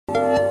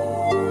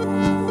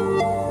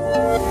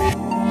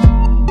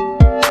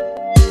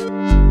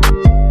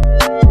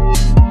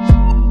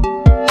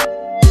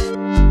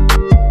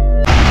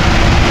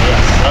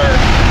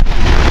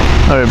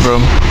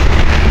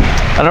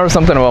noticed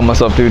something about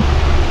myself, dude,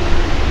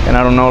 and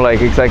I don't know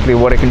like exactly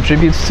what it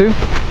contributes to,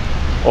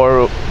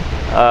 or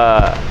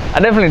I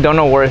definitely don't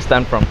know where it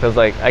stemmed from, because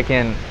like I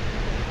can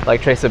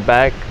like trace it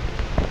back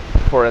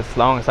for as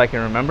long as I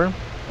can remember.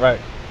 Right.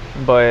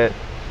 But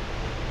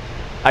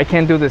I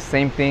can't do the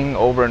same thing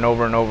over and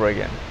over and over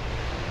again.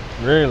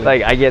 Really?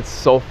 Like I get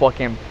so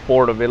fucking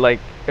bored of it. Like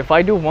if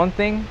I do one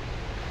thing,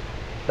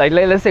 like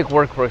let's take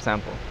work for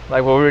example,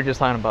 like what we were just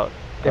talking about.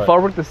 Right. If I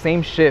work the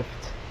same shift,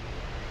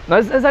 no,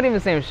 it's not even the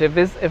same shift.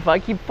 It's if I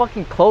keep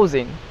fucking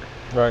closing.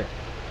 Right.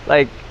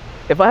 Like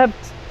if I have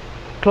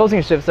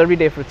closing shifts every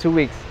day for 2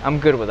 weeks, I'm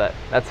good with that.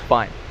 That's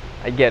fine.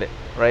 I get it,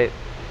 right?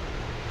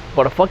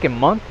 But a fucking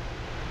month,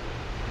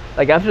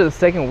 like after the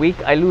second week,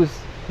 I lose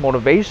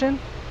motivation.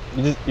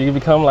 You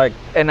become like,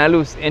 and I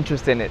lose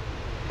interest in it,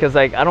 because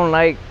like I don't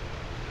like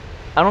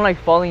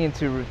falling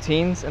into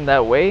routines in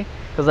that way,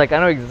 because like I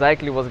know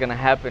exactly what's gonna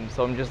happen.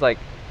 So I'm just like,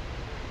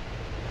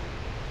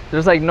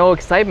 there's like no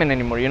excitement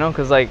anymore, you know,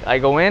 because like I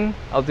go in,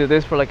 I'll do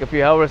this for like a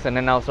few hours, and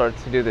then I'll start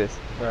to do this.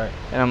 Right.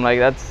 And I'm like,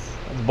 that's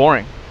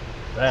boring.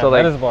 Damn, so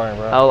like that is boring,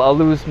 bro. I'll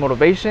lose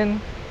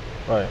motivation.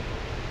 Right.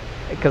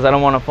 Because I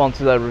don't want to fall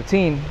into that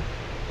routine.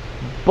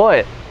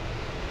 But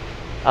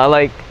I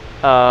like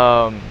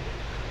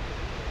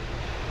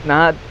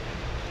not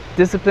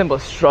discipline but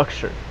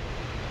structure.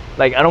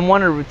 Like I don't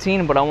want a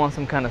routine, but I want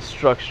some kind of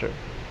structure.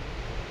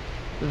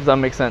 Does that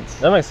make sense?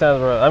 That makes sense,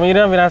 bro. I mean, you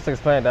don't even have to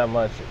explain it that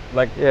much.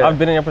 Like, yeah. I've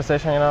been in your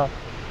position, you know,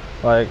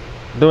 like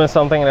doing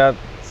something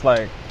that's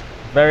like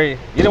very,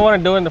 you didn't want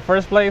to do it in the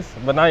first place,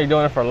 but now you're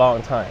doing it for a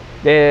long time.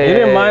 Yeah. You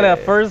didn't mind at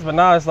first, but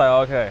now it's like,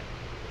 okay.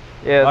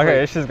 Yeah. Okay, like,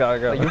 it's just gotta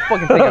go. Like, you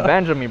fucking take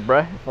advantage of me,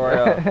 bruh. For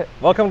real.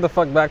 Welcome the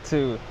fuck back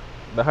to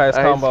the highest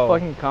combo.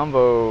 Fucking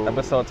combo.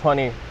 Episode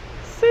 20.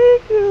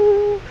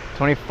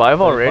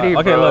 25 already,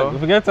 okay, bro. look,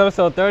 if we get to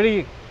episode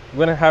 30, we're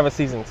gonna have a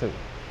season 2.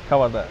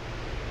 How about that?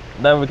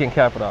 Then we can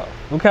cap it off.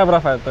 We'll cap it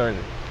off at 30.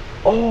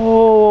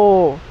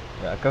 Oh.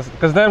 Yeah,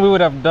 cause then we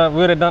would have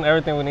done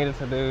everything we needed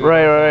to do.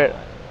 Right.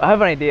 I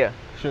have an idea.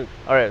 Shoot.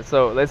 All right,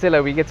 so let's say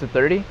like we get to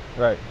 30.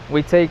 Right.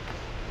 We take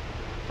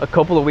a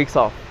couple of weeks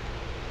off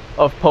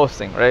of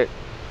posting, right?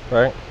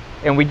 Right.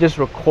 And we just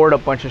record a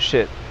bunch of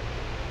shit,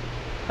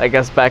 like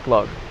as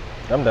backlog.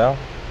 I'm down.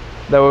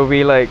 That way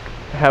we like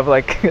have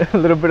like a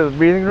little bit of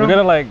breathing room. We're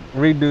gonna like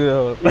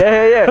redo the.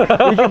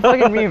 Yeah. We can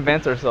fucking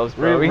reinvent ourselves,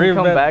 bro. We can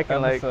come back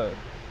and like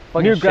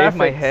fucking new shave graphics,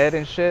 my head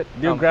and shit.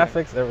 New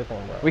graphics,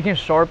 everything, bro. We can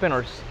sharpen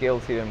our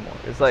skills even more.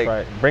 It's like,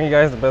 that's right. Bring you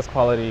guys the best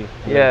quality.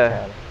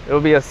 Yeah. It'll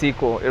be a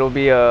sequel. It'll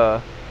be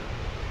the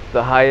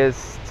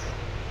highest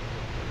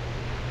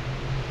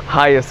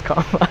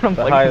combo.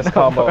 The highest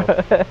combo.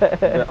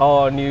 The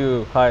all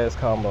new highest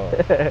combo.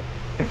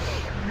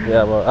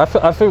 Yeah, bro. I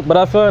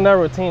feel in that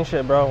routine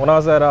shit, bro. When I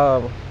was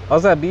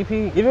at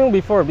BP, even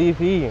before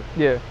BP.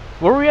 Yeah.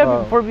 Where were we at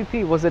before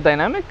BP? Was it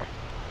dynamic?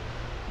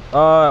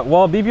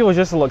 Well, BP was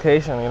just a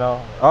location, you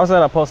know. I was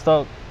at a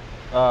postdoc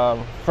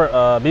for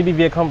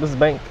BBVA Compass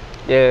Bank.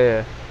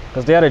 Yeah.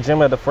 Because they had a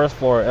gym at the first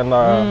floor, and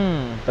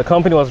the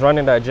company was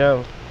running that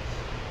gym.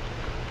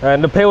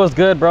 And the pay was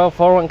good, bro.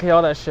 401k,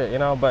 all that shit, you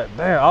know. But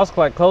damn, I was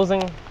like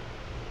closing.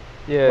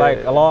 Yeah.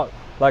 Like a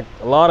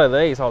lot of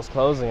days I was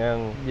closing,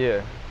 and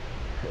yeah,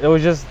 it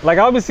was just like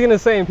I'll be seeing the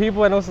same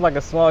people, and it was like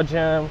a small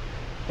gym.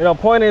 You know,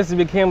 point is, it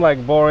became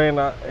like boring.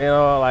 You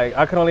know, like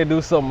I could only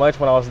do so much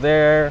when I was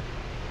there.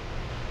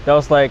 There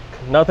was like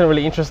nothing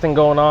really interesting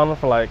going on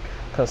for like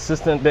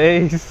consistent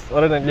days,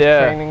 other than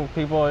just training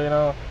people, you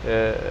know.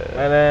 Yeah.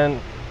 And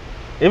then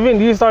even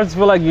you start to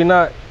feel like you're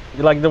not.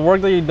 Like the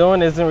work that you're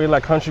doing isn't really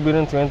like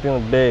contributing to anything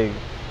big.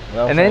 You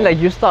know and then like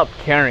you stop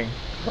caring.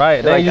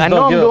 Right. Like I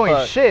know I'm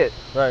doing shit.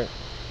 Right.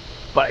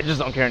 But I just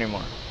don't care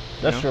anymore.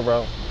 That's true,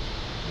 bro.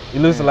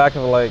 You lose the lack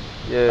of like,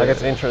 I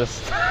guess,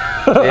 interest.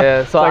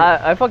 Yeah. So like,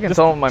 I fucking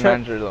told my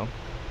manager though.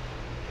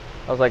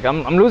 I was like,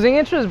 I'm losing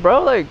interest,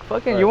 bro. Like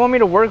fucking, you want me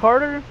to work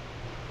harder?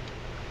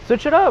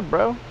 Switch it up,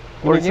 bro.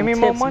 Or give me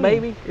more money,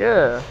 baby.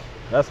 Yeah.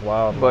 That's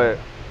wild. But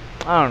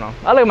I don't know.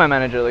 I like my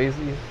manager though. He's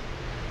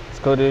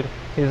cool, dude.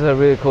 He's a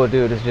really cool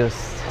dude. It's just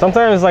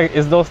sometimes like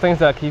it's those things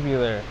that keep you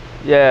there.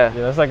 Yeah.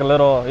 It's like a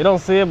little, you don't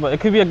see it, but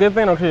it could be a good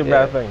thing or it could be a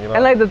bad thing, you know.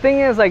 And like the thing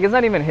is, like, it's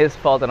not even his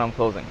fault that I'm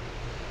closing.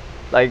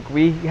 Like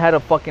we had a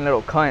fucking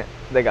little cunt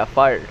that got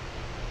fired.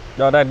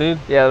 Oh, that dude?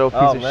 Yeah, little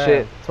piece of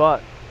shit,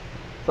 twat.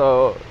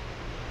 So,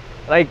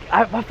 like,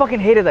 I fucking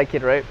hated that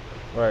kid, right?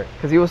 Right.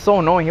 Because he was so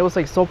annoying. He was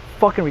like so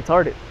fucking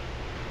retarded.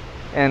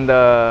 And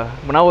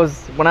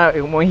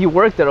when he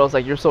worked there, I was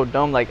like, you're so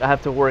dumb. Like I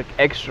have to work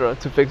extra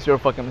to fix your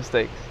fucking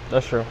mistakes.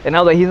 That's true. And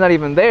now that he's not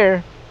even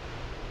there,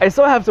 I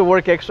still have to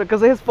work extra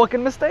because of his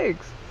fucking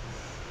mistakes.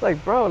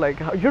 Like, bro, like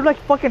you're like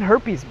fucking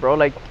herpes, bro.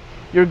 Like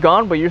you're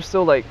gone, but you're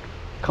still like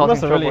causing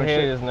trouble. You must have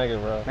really hated this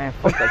nigga, bro. Man,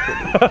 fuck that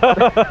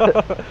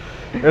kid.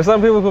 There's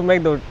some people who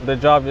make the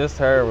job just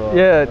terrible.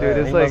 Yeah, dude. Man,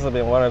 It's he like must have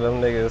been one of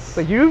them niggas.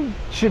 Like you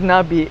should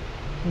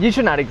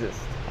not exist.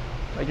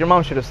 Like your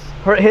mom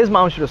his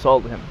mom should have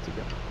sold him to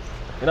be honest.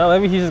 You know,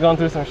 maybe he's just gone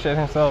through some shit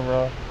himself,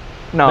 bro.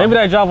 No. Maybe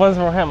that job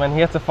wasn't for him, and he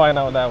had to find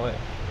out that way.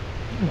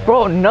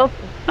 Bro,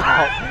 nothing.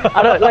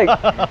 I don't like.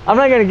 I'm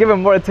not gonna give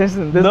him more attention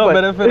than this. No but,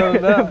 benefit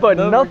of that. but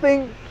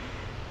nothing.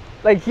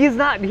 Like he's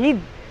not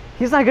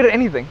good at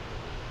anything.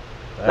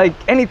 Yeah. Like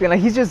anything. Like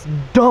he's just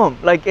dumb.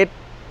 Like it.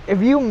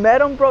 If you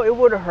met him, bro, it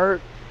would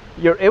hurt.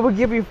 It would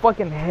give you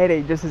fucking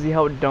headache just to see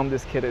how dumb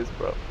this kid is,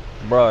 bro.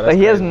 Bro, that's like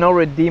he has crazy. no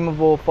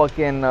redeemable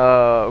fucking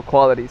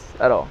qualities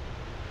at all.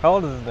 How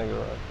old is this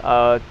nigga,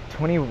 bro?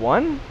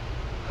 21.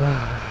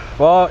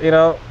 Well, you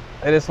know,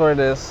 it is what it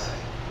is.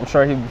 I'm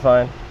sure he'll be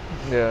fine.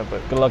 Yeah,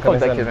 but Good luck fuck on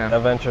that his kid, man.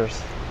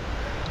 adventures.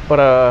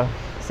 But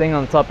staying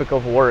on the topic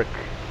of work,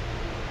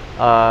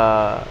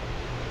 well,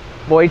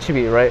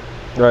 HEB, right?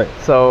 Right.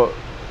 So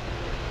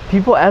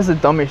people ask the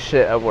dumbest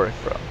shit at work,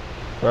 bro.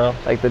 Bro.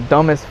 Like the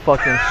dumbest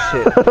fucking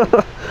shit.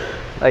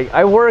 Like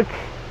I work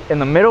in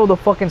the middle of the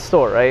fucking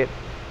store, right?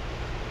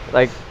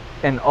 Like,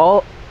 and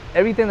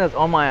everything that's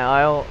on my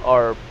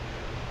aisle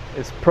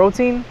is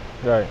protein,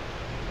 Right.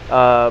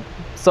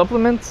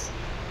 supplements,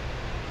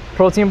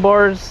 protein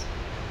bars,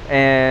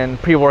 and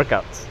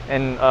pre-workouts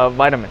and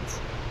vitamins,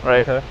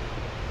 right? Okay.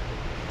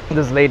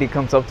 This lady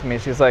comes up to me,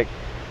 she's like,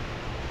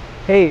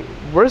 hey,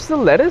 where's the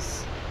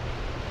lettuce?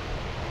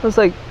 I was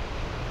like,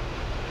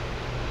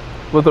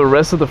 with the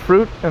rest of the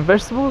fruit and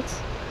vegetables?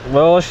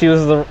 Well,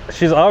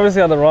 she's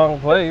obviously at the wrong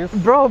place.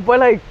 Bro, but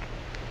like,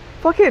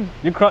 fucking,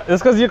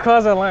 It's because you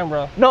crossed that line,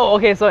 bro. no,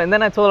 okay, so, and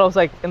then I told her, I was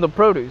like, in the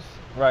produce.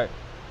 Right.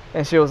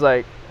 And she was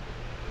like,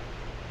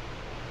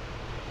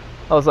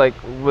 I was like,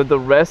 with the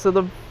rest of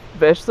the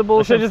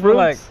vegetables It should and just fruits? be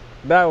like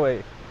that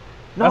way.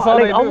 No, That's all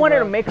like they I do, wanted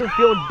bro. to make her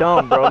feel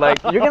dumb, bro.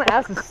 Like you're gonna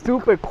ask a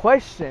stupid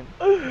question,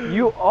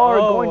 you are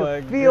Oh going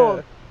my to feel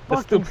God. The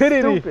fucking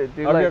stupidity stupid,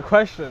 dude. of Like, your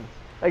question.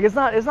 like it's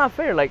not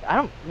fair. Like I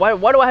don't.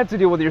 Why do I have to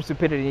deal with your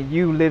stupidity?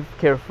 You live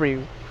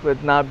carefree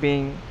with not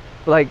being,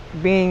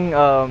 being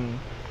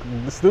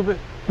Stupid.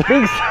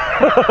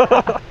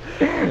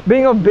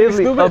 being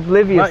Stupid.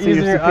 oblivious Not to your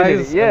using your stupidity.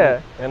 eyes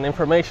Yeah. and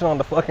information on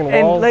the fucking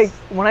And walls. like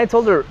when I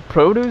told her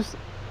produce,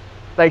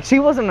 like she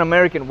wasn't an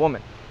American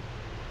woman.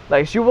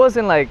 Like she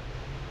wasn't like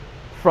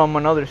from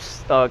another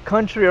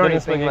country or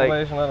didn't speak anything. Like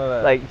English, none of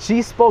that. like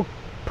she spoke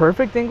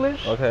perfect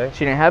English. Okay.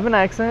 She didn't have an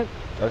accent.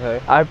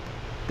 Okay. I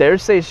dare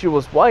say she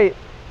was white,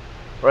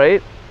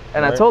 right?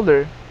 And I Right. told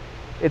her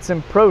it's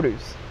in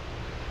produce.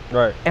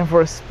 Right. And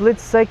for a split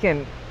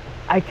second,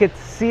 I could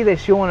see that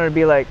she wanted to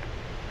be like,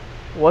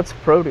 what's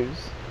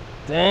produce?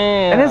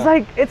 Damn. And it's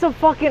like, it's a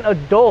fucking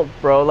adult,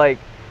 bro. Like,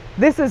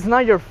 this is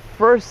not your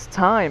first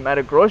time at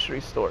a grocery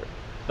store.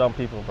 dumb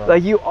people, bro.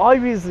 Like, you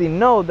obviously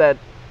know that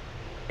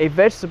a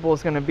vegetable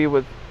is gonna be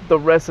with the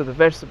rest of the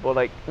vegetable.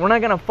 Like, we're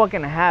not gonna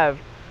fucking have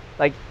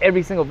like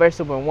every single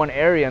vegetable in one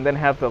area and then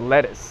have the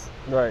lettuce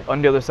right.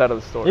 on the other side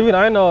of the store. Even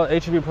I know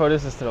HEB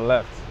produce is to the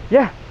left.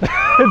 Yeah.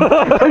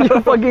 There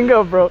you fucking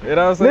go, bro. You know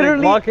what I'm saying?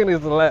 Literally, Walking is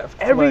the left.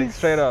 every Like,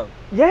 straight up.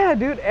 Yeah,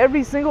 dude.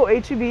 Every single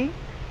HEB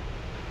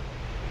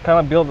Kind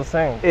of build the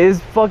same. is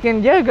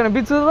fucking, yeah, gonna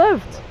be to the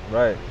left.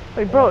 Right.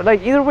 Like, bro,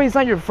 like either way, it's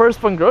not your first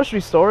fucking grocery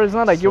store. It's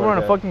not like you were in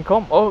a Swear to fucking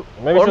coma. Oh,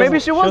 Maybe or she maybe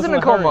was- she was in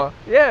a hurry. coma.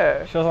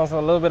 Yeah. She was on some,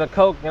 a little bit of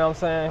coke, you know what I'm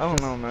saying? I don't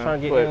She's know, man,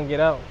 Trying to get but- in and get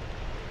out.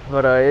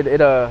 But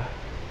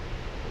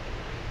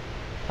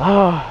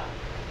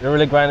You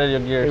really grinded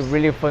your it gears.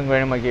 really fucking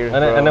grinded my gears,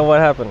 and, then, bro. and then what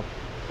happened?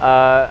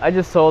 I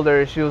just told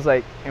her. She was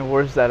like, "And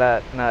where's that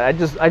at?" And I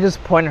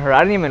just pointed her. I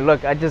didn't even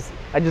look. I just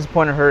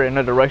pointed her in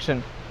a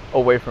direction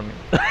away from me.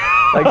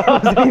 Like it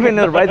wasn't even in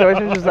the right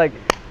direction. Just like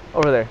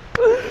over there.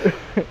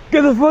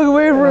 Get the fuck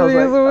away And I from was me!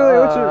 like,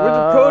 What's your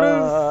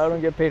produce? I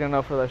don't get paid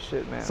enough for that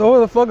shit, man. So where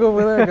the fuck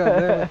over there,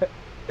 goddamn?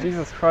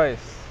 Jesus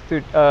Christ.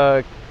 dude,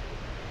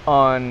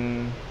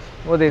 on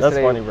what day is That's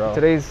today? funny, bro.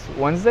 Today's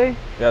Wednesday.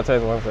 Yeah,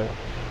 today's Wednesday.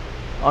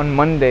 On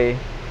Monday,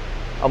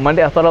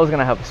 I thought I was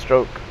gonna have a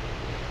stroke,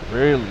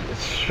 Really? A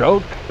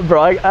stroke?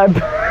 bro. Do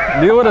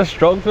you know what a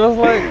stroke feels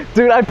like?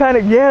 Dude, I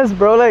panicked. Yes,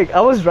 bro. Like I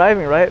was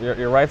driving, right?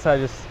 Your right side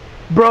just.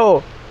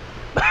 Bro.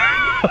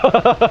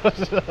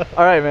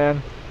 All right,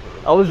 man.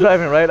 I was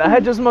driving, right? I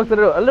had just smoked a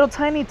little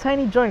tiny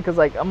joint because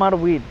like I'm out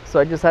of weed, so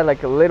I just had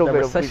like a little The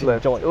bit of weed recession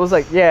left. joints. It was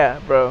like, yeah,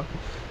 bro.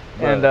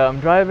 And Bro. I'm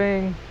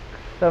driving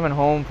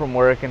home from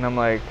work, and I'm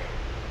like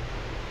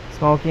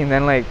smoking. And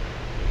then like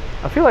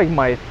I feel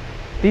like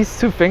these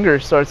two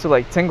fingers start to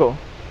like tingle,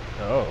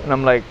 Oh. and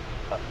I'm like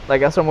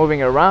I start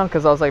moving it around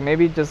because I was like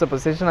maybe just the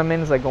position I'm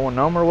in is like going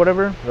numb or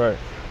whatever. Right.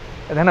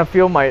 And then I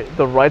feel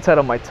the right side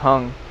of my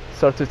tongue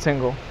start to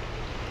tingle.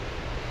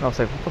 And I was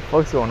like, what the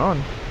fuck's going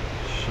on?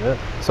 Shit.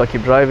 So I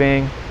keep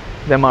driving.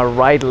 Then my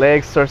right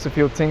leg starts to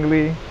feel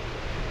tingly.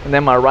 And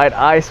then my right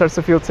eye starts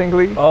to feel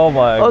tingly. Oh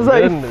my I was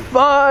goodness. like,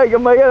 fuck,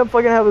 am I gonna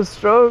fucking have a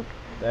stroke?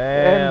 Damn,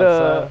 And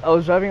son. I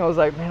was driving, I was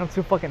like, man, I'm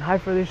too fucking high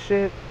for this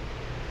shit.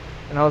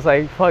 And I was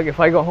like, fuck, if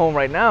I go home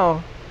right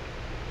now,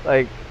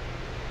 like,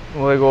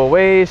 will I go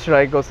away? Should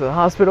I go to the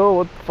hospital?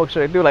 What the fuck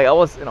should I do? Like, I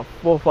was in a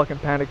full fucking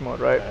panic mode,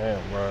 right?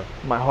 Damn, bro.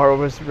 My heart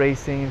was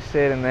racing and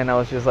shit, and then I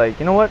was just like,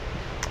 you know what?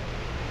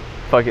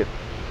 Fuck it.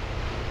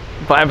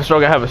 If I have a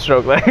stroke, I have a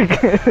stroke. Like,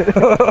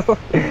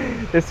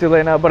 it's too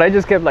late now. But I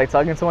just kept like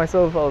talking to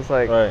myself. I was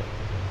like, Right.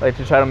 like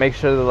to try to make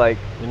sure that like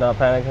You're not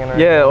panicking.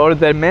 yeah, or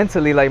that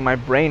mentally like my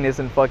brain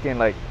isn't fucking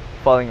like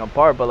falling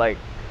apart, but like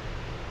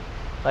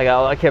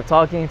I kept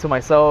talking to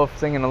myself,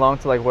 singing along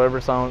to like whatever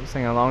song I'm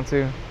singing along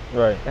to.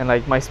 Right. And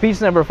like my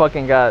speech never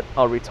fucking got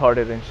all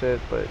retarded and shit,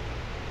 but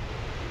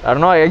I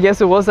don't know. I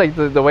guess it was like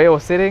the way I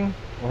was sitting.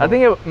 I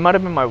think it might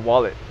have been my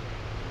wallet.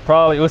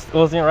 Probably it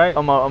wasn't right.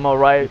 I'm a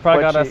right. You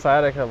probably got that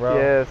sciatica, bro.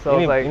 Yeah, so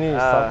you like you need to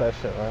stop that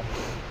shit, man.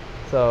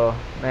 So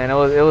man, it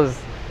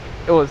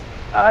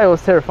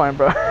was terrifying,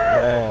 bro.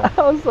 I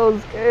was so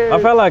scared.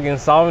 I felt like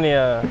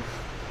insomnia,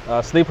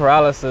 sleep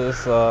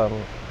paralysis,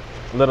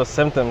 little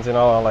symptoms, you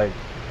know, like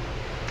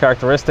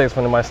characteristics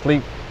when in my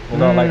sleep. You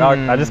know, like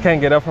I just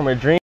can't get up from a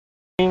dream.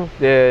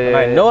 Yeah.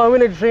 I know I'm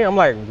in a dream. I'm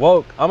like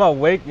woke. I'm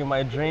awake in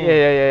my dream.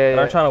 Yeah. And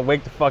I'm trying to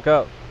wake the fuck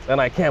up,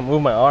 and I can't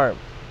move my arm.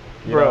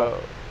 Bro. Know?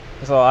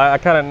 So I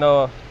kind of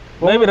know.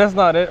 Maybe that's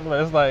not it,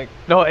 but it's like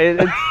no,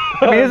 it's.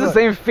 I mean, it's the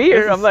same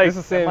fear. I'm like, it's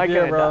the same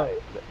fear, bro. Die?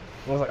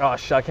 I was like, oh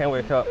shit, I can't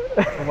wake up.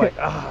 I'm like,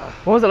 ah.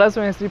 When was the last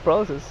time you had sleep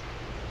paralysis?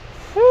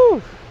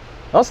 Whew.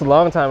 That was a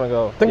long time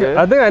ago. I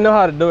think I know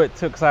how to do it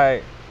too, cause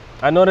I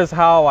noticed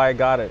how I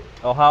got it,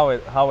 or how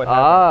it happened.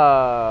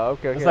 Ah,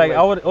 okay. It's like it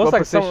was what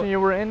like position you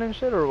were in and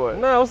shit, or what?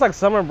 No, it was like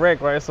summer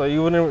break, right? So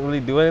you wouldn't really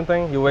do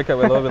anything. You wake up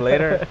a little bit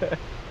later.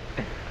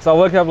 So I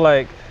woke up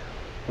like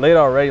late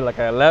already, like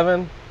at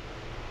 11.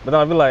 But then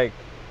I'd be like,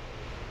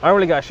 I don't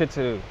really got shit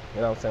to do.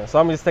 You know what I'm saying? So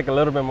I'm just take a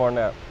little bit more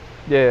nap.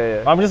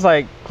 Yeah. I'm just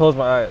like close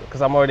my eyes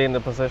because I'm already in the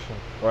position,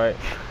 right?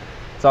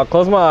 So I'll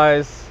close my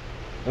eyes,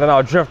 and then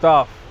I'll drift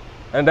off,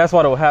 and that's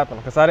what will happen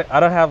because I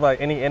don't have like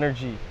any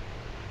energy.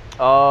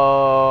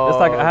 Oh. It's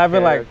like I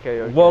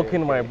haven't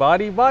woken my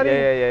body.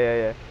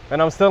 Yeah.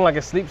 And I'm still in like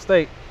a sleep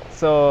state,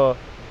 so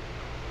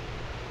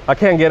I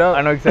can't get up.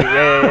 I know exactly.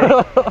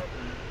 Yeah.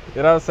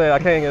 You know what I'm saying? I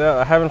can't get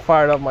up. I haven't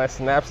fired up my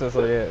synapses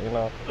yet, you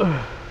know.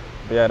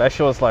 But yeah, that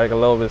shit was like a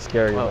little bit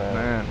scary,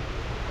 man.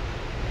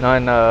 No,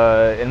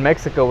 in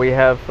Mexico we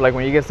have like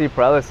when you get sleep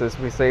paralysis,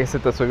 we say se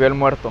te subió el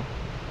muerto.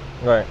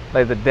 Right.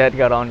 Like the dead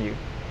got on you.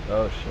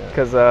 Oh shit.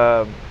 Because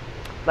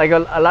like a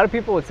lot of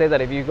people would say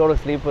that if you go to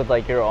sleep with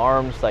like your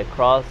arms like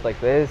crossed like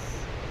this,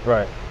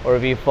 right, or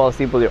if you fall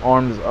asleep with your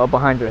arms up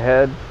behind your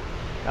head,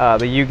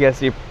 that you get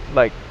sleep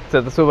like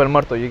se te sube el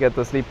muerto, you get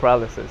the sleep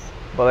paralysis.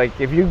 But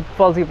like if you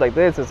fall asleep like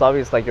this, it's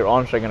obvious like your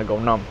arms are gonna go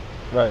numb.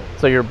 Right.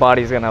 So your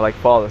body's gonna like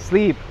fall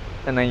asleep,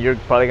 and then you're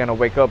probably gonna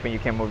wake up and you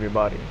can't move your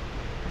body.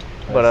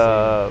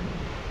 But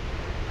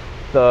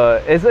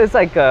it's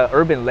like a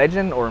urban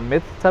legend or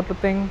myth type of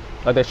thing.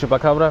 Like the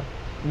chupacabra?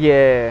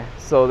 Yeah.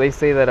 So they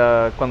say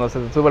that cuando se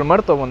te sube el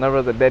muerto,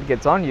 whenever the dead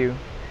gets on you,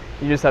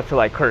 you just have to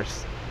like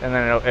curse, and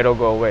then it'll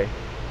go away.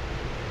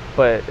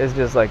 But it's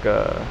just like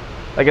a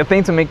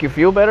thing to make you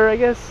feel better, I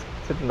guess.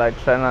 To like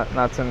try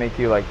not to make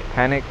you like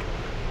panic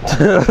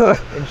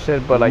and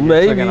shit. But like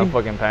you're still gonna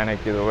fucking panic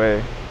either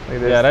way.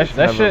 Like, yeah, that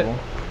shit.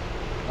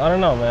 I don't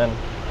know, man.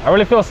 I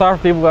really feel sorry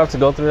for people who have to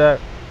go through that.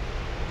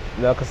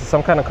 You know, because it's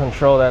some kind of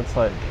control that's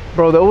like...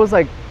 Bro, there was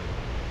like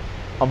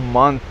a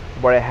month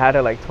where I had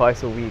it like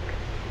twice a week.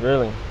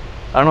 Really?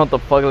 I don't know what the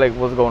fuck like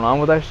was going on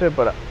with that shit,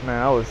 but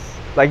man, I was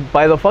like,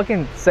 by the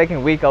fucking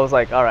second week, I was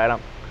like, all right,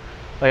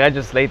 I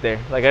just laid there.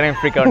 Like I didn't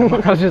freak out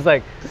anymore. I was just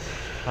like,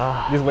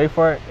 just wait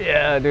for it?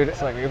 Yeah, dude.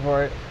 Just like wait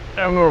for it.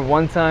 I remember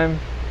one time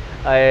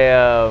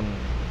I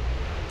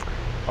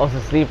was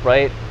asleep,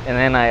 right? And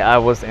then I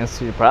was in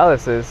sleep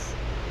paralysis.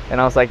 And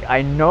I was like,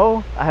 I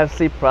know I have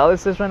sleep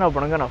paralysis right now,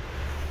 but I'm gonna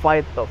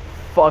fight the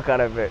fuck out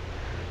of it.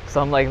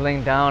 So I'm like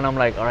laying down, I'm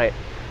like, all right,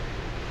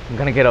 I'm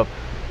gonna get up.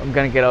 And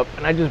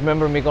I just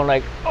remember me going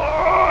like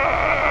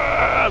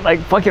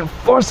fucking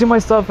forcing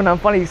myself, and I'm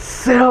finally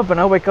sit up and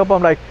I wake up,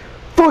 I'm like,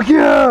 fuck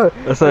yeah!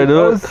 That's how I do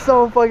it? I was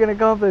so fucking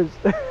accomplished.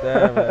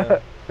 Damn,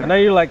 man. And now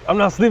you're like, I'm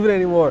not sleeping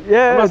anymore.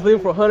 Yeah. I'm not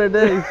sleeping for 100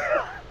 days.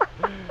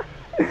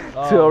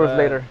 2 hours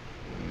later.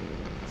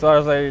 2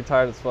 hours later, you're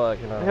tired as fuck,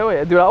 you know. Hell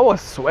yeah, dude, I was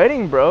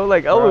sweating, bro.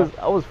 Like I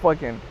was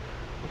fucking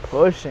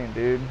pushing,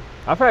 dude.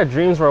 I've had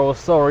dreams where it was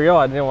so real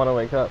I didn't want to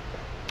wake up.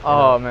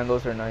 Oh man,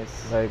 those are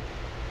nice. Like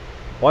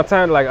one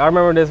time, like I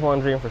remember this one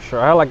dream for sure.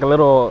 I had like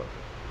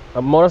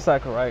a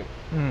motorcycle, right?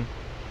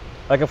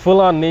 Like a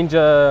full-on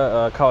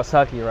Ninja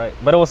Kawasaki, right?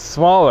 But it was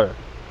smaller.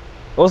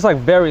 It was like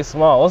very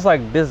small. It was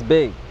like this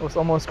big. It was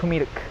almost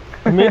comedic.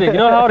 Comedic. You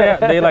know how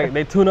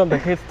they tune up the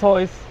kids'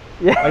 toys?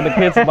 Yeah. Like the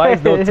kids'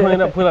 bikes, they'll tune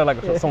it up, put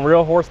like some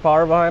real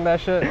horsepower behind that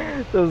shit.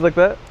 It was like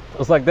that? It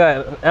was like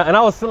that. And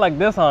I was still like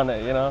this on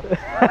it, you know?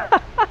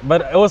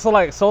 But it was so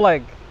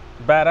like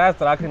badass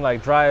that I can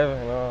like drive,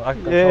 you know? I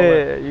can control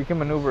it. You can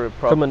maneuver it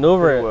properly.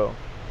 Well.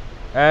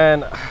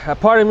 And a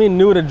part of me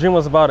knew the dream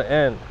was about to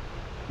end,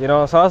 you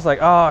know? So I was like,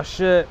 oh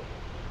shit.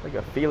 Like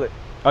I feel it.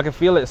 I could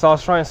feel it. So I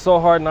was trying so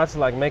hard not to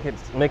like make it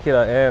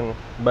an end,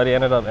 but it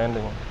ended up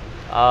ending.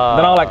 Then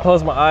I'll like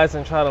close my eyes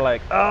and try to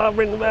like,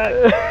 bring it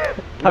back.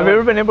 Have you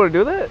ever been able to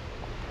do that?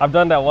 I've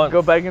done that once.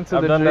 Go back into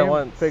the dream, that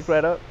once. pick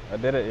right up? I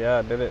did it, yeah,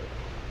 I did it.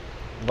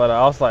 But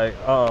I was like,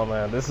 oh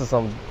man, this is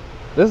some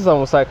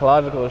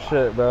psychological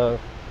shit, bro.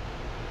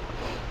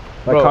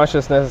 Like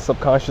consciousness,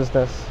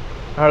 subconsciousness.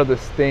 I heard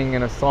this thing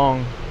in a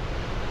song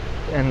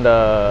And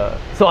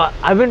so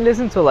I've been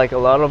listening to like a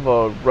lot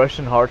of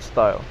Russian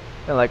hardstyle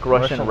and like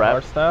Russian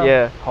rap. Hardstyle?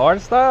 Yeah.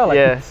 Hardstyle? Like,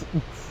 Yeah.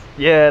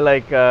 Yeah,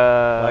 like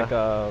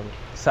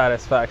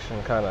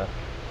satisfaction kind of.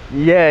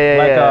 yeah,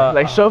 like, yeah.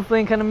 Like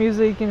shuffling kind of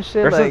music and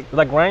shit.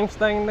 Like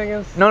Rammstein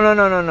niggas? No.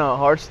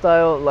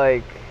 Hardstyle,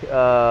 like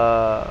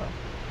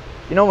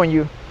you know when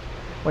you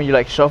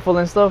like shuffle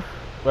and stuff,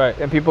 Right.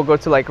 and people go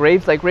to like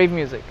raves, like rave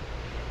music,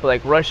 but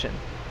like Russian.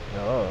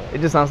 Oh.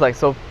 It just sounds like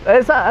so.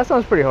 That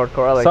sounds pretty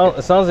hardcore. I like it.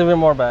 It sounds even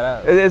more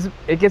badass.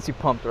 It gets you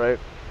pumped, right?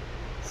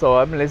 So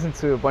I've been listening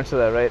to a bunch of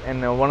that, right?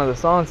 And one of the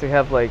songs they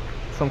have like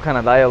some kind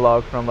of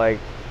dialogue from like,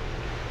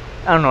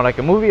 I don't know, like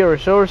a movie or a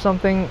show or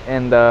something,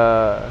 and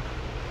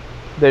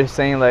they're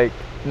saying like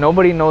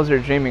nobody knows they're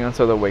dreaming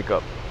until they wake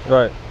up.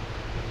 Right.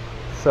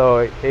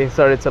 So it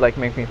started to like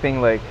make me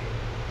think like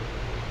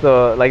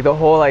the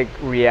whole like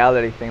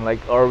reality thing, like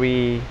are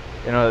we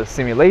a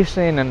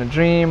simulation and a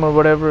dream or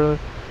whatever?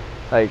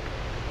 Like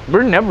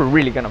we're never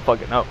really gonna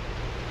fucking know.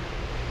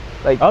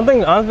 Like I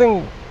don't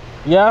think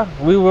yeah,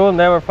 we will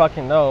never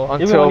fucking know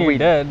until even when you're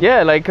dead.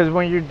 Yeah, like because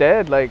when you're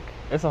dead, like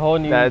it's a whole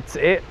new. That's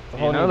it. It's a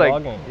whole new like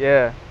ballgame.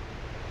 yeah.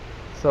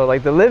 So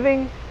like the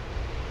living,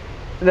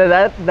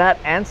 that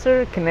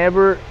answer can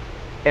never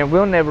and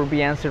will never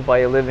be answered by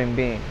a living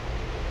being.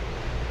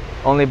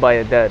 Only by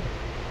a dead.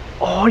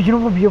 Oh, you know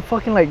what would be a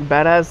fucking like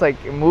badass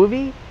like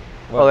movie,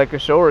 What? or like a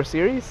show or a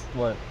series?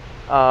 What?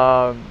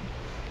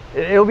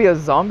 It'll be a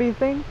zombie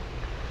thing,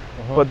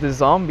 Uh-huh. but the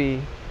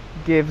zombie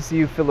gives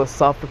you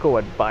philosophical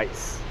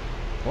advice.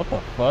 What the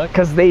fuck?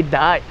 Cause they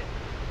died,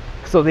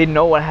 so they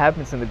know what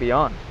happens in the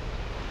beyond.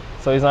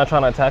 So he's not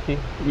trying to attack you?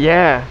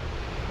 Yeah.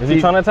 Is he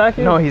trying to attack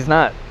you? No, he's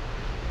not.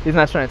 He's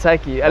not trying to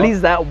attack you. At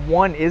least that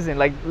one isn't.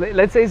 Like,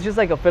 let's say it's just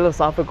like a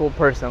philosophical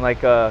person,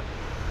 like a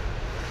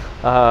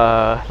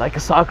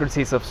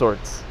Socrates of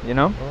sorts, you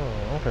know?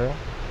 Oh, okay.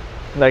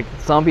 Like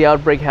zombie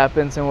outbreak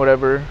happens and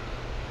whatever.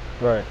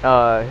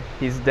 Right.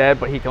 He's dead,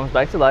 but he comes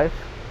back to life.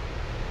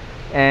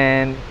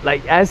 And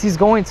like as he's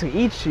going to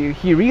eat you,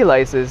 he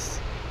realizes,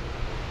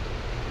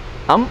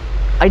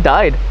 I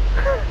died.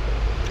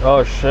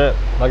 Oh shit!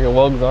 Like a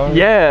woke zombie.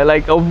 Yeah,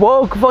 like a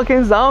woke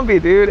fucking zombie,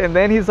 dude. And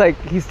then he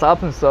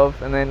stops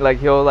himself, and then like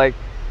he'll like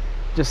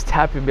just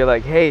tap you and be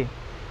like, hey,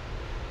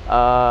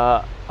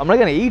 I'm not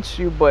gonna eat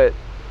you, but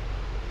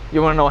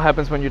you wanna know what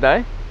happens when you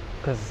die?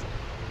 Cause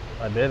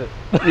I did it.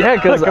 Yeah,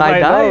 cause I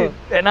died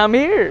and I'm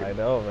here. I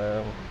know,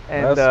 man.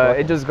 And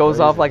it just goes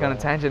off like on a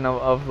tangent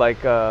of like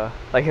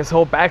his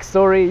whole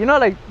backstory. You know,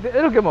 like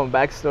it'll give him a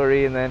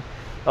backstory, and then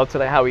up to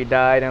like how he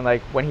died, and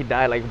like when he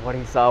died, like what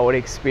he saw, what he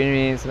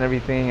experienced, and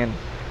everything. And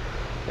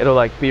it'll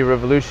like be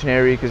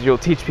revolutionary because you'll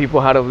teach people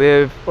how to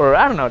live, or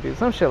I don't know, dude,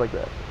 some shit like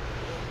that.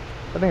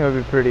 I think it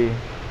would be pretty.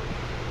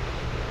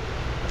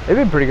 It'd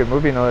be a pretty good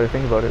movie now that I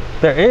think about it.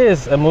 There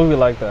is a movie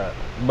like that,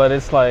 but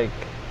it's like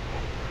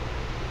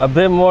a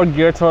bit more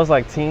geared towards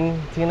like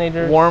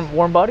teenagers.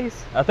 Warm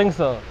Bodies? I think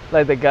so.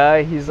 Like the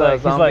guy, he's a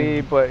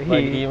zombie, but he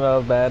like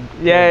emo bad.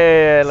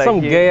 Yeah. Like some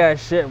gay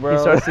ass shit, bro. He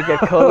starts to get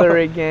color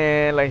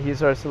again. Like he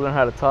starts to learn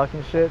how to talk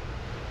and shit.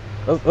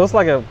 It was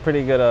like a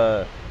pretty good,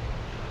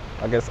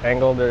 I guess,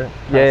 angle there.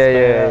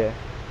 Yeah.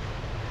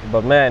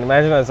 But man,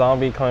 imagine a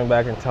zombie coming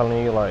back and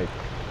telling you like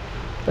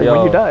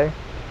when you die,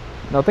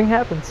 nothing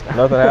happens.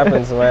 Nothing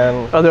happens,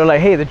 man. Oh, they're like,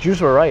 hey, the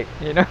Jews were right,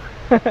 you know?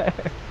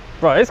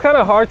 Bro, it's kind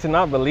of hard to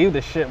not believe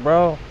this shit,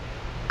 bro.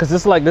 Cause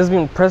it's like, there's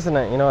been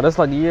precedent, you know? That's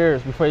like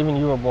years before even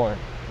you were born,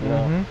 you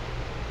know?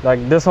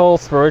 Like this whole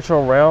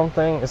spiritual realm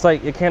thing, it's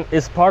like,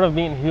 it's part of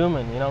being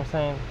human, you know what I'm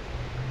saying?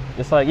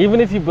 It's like, even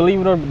if you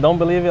believe it or don't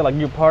believe it, like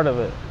you're part of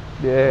it.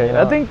 Yeah, you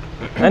know? I think.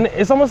 And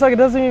it's almost like it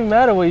doesn't even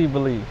matter what you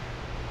believe.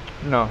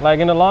 No. Like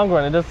in the long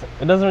run, it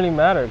doesn't really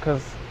matter,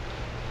 cause.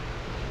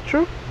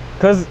 True.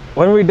 Cause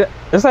when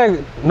it's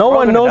like no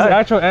one knows the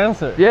actual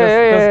answer.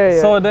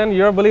 Yeah. So then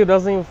your belief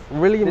doesn't even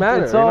really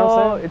matter. It's you know all,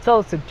 what I'm saying? it's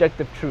all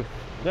subjective truth.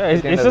 Yeah,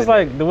 it's just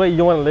like the way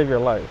you want to live your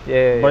life.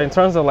 Yeah. But in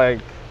terms of like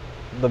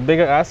the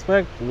bigger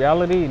aspect,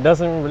 reality, it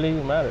doesn't really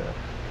matter.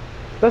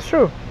 That's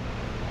true.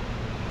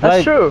 That's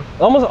like, true.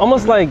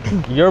 Almost like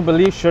your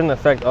belief shouldn't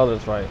affect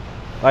others, right?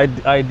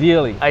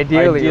 Ideally,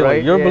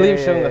 right? Your belief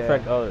shouldn't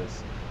affect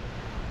others.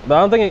 But I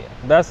don't think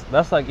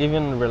that's like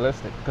even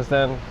realistic. Cause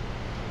then,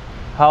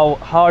 how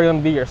are you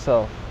gonna be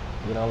yourself?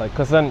 You know, like,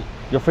 cause then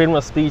your freedom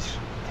of speech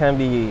can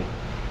be.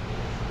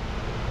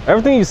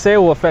 Everything you say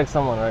will affect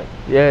someone, right?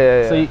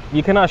 Yeah. So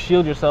you cannot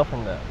shield yourself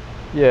from that.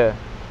 Yeah.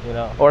 You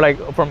know. Or like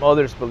from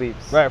others'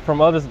 beliefs. Right,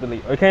 from others'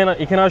 beliefs. Or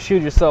you cannot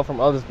shield yourself from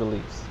others'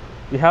 beliefs.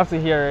 You have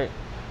to hear it.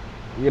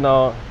 You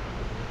know,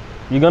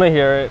 you're gonna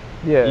hear it.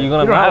 Yeah. You're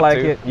gonna not like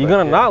it. You're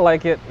gonna not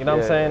like it. You know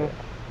what I'm saying?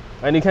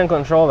 Yeah. And you can't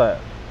control that.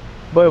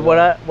 But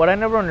what I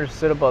never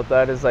understood about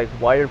that is like,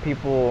 why are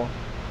people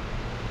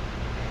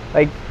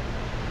like?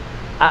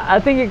 I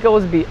think it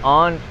goes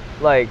beyond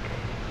like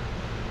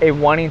a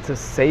wanting to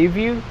save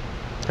you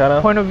kind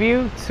of point of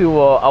view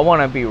to I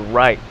want to be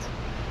right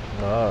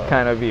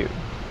kind of view.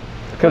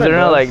 Because they're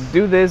not like,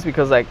 do this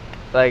because like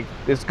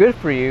it's good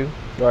for you.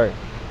 Right.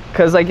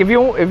 Because like if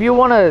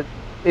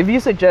you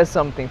suggest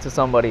something to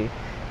somebody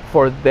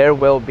for their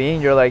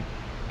well-being, you're like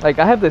I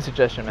have this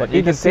suggestion, man. Like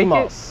You can take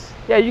it.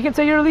 Yeah, you can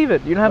take it or leave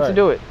it. You don't have to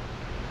do it.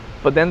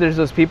 But then there's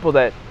those people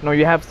that no,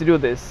 you have to do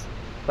this.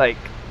 Like,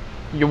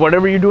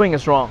 whatever you're doing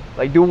is wrong.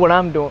 Like, do what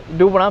I'm doing.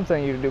 Do what I'm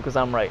telling you to do because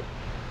I'm right.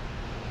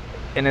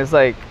 And it's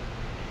like,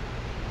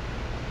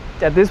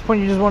 at this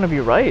point, you just want to be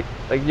right.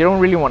 Like, you don't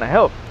really want to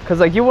help because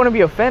like you want to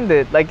be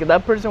offended. Like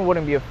that person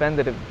wouldn't be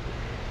offended if,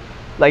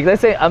 like,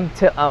 let's say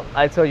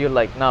I tell you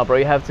like, nah, bro,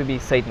 you have to be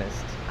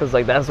Satanist because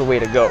like that's the way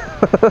to go.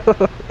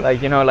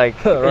 Like, you know,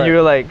 like and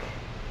you're like,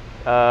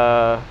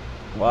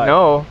 why?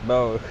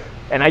 No.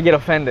 And I get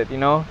offended, you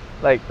know,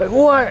 like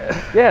what?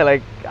 Yeah,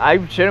 like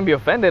I shouldn't be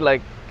offended.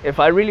 Like if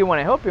I really want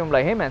to help you, I'm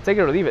like, hey man, take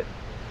it or leave it.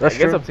 That's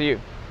true. It's up to you.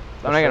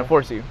 I'm not gonna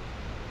force you.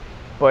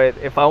 But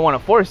if I want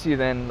to force you,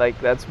 then like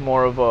that's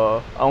more of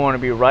a I want to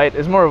be right.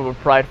 It's more of a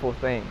prideful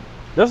thing.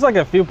 There's like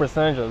a few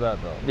percentage of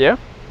that though. Yeah.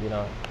 You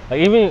know,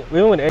 like even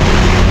with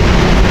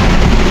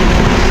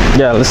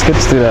yeah, let's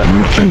do that.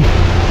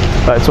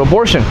 All right, so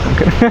abortion.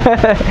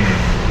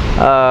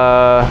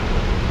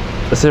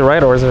 Is it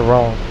right or is it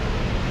wrong?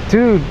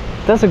 Dude,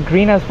 that's a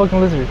green ass fucking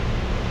lizard.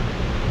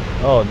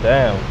 Oh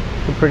damn.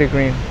 It's pretty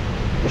green.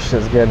 This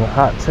shit's getting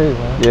hot too,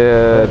 man.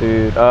 Yeah,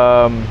 dude.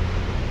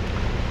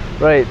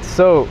 Right,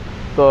 so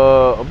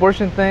the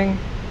abortion thing.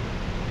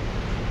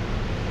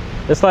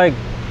 It's like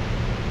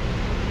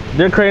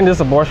they're creating this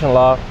abortion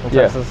law in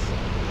Texas.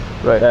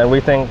 Right. And we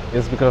think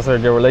it's because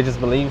of their religious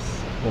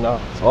beliefs, you know.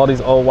 It's all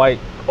these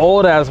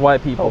old ass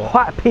white people.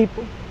 White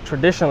people.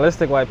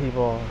 Traditionalistic white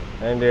people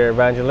and their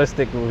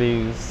evangelistic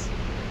views.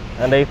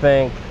 And they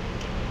think,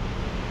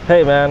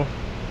 hey man,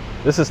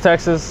 this is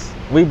Texas.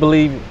 We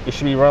believe it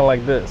should be run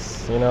like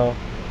this, you know.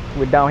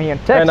 We're down here in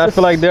Texas. And I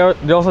feel like they're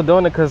also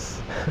doing it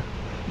because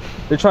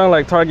they're trying to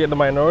like target the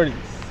minorities.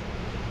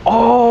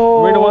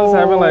 Oh. We're the ones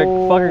having like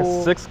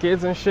fucking 6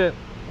 kids and shit.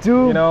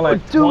 Dude. You know,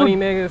 like 20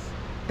 niggas.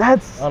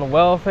 That's on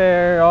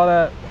welfare, all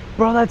that.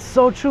 Bro, that's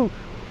so true.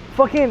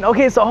 Fucking,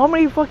 okay, so how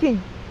many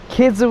fucking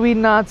kids did we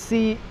not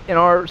see in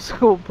our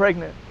school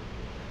pregnant?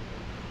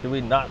 Did we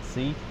not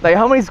see? Like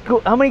how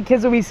many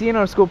kids did we see in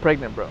our school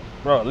pregnant, bro?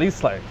 Bro, at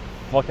least like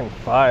fucking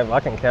 5, I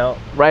can count.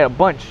 Right, a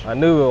bunch. I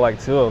knew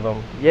like 2 of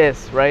them.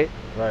 Yes, right?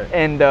 Right.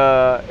 And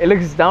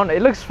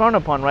it looks frowned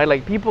upon, right?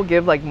 Like people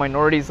give like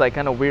minorities like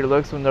kind of weird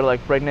looks when they're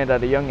like pregnant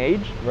at a young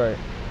age. Right.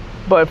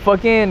 But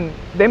fucking,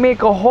 they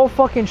make a whole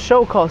fucking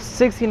show called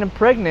 16 and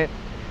Pregnant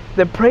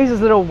that praises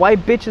little white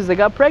bitches that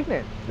got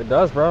pregnant. It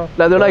does, bro.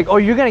 Like they're like, oh,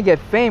 you're gonna get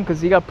fame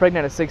because you got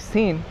pregnant at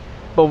 16,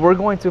 but we're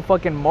going to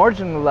fucking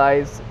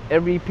marginalize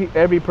every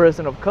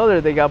person of color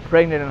that got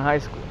pregnant in high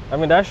school. I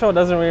mean, that show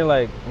doesn't really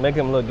like make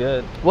them look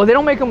good. Well, they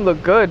don't make them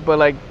look good, but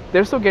like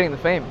they're still getting the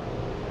fame.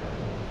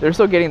 They're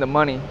still getting the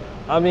money.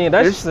 I mean,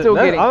 I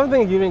don't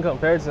think you even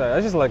compared to that.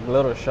 That's just like a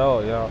little show,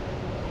 you know.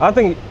 I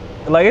think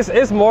like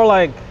it's more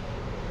like.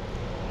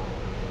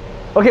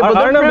 Okay, but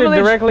I don't know if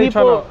they're directly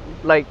people, trying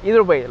to like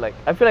either way. Like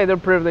I feel like they're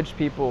privileged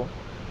people,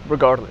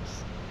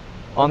 regardless,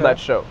 on that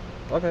show.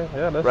 Okay,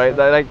 yeah, that's right.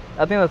 Like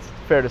I think that's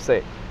fair to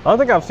say. I don't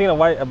think I've seen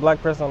a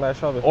black person on that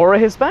show before. Or a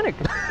Hispanic.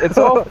 It's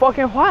all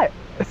fucking white.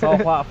 It's all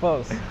white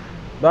folks.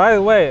 But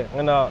either way,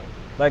 you know,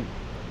 like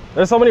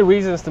there's so many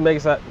reasons to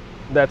make that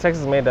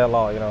Texas made that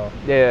law, you know.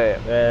 Yeah.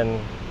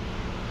 And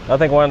I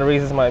think one of the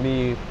reasons might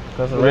be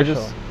because of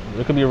racial.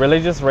 It could be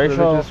religious,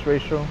 racial,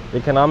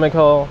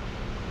 economical.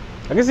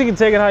 I guess you can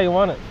take it how you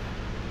want it.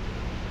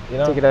 You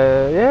know? Take it,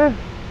 yeah.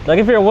 Like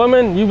if you're a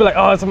woman, you'd be like,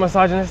 oh, it's a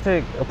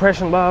misogynistic,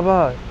 oppression, blah,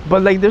 blah.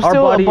 But like there's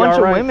still a bunch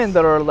of women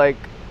that are like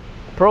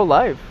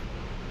pro-life.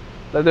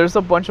 Like there's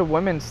a bunch of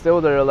women still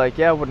that are like,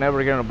 yeah, I would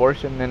never get an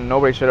abortion and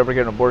nobody should ever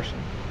get an abortion.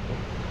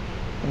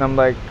 And I'm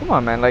like, come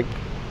on, man, like,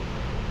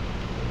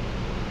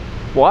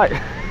 why?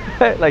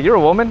 Like you're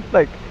a woman,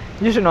 like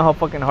you should know how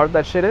fucking hard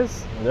that shit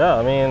is. Yeah,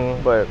 I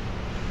mean, but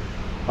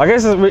I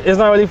guess it's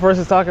not really for us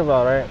to talk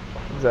about, right?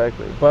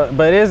 Exactly.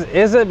 But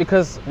is it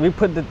because we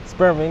put the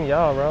sperm in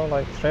y'all, bro?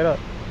 Like straight up,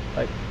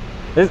 like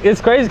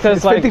it's crazy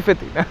because like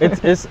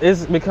 50-50.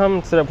 it's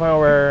become to the point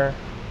where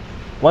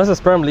once the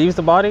sperm leaves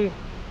the body,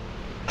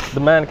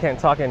 the man can't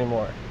talk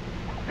anymore.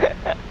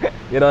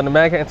 You know, the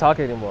man can't talk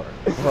anymore.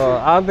 So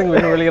I don't think we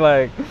can really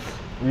like.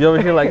 You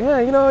over here like, yeah,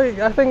 you know,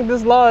 I think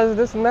this law is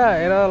this and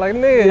that. You know, like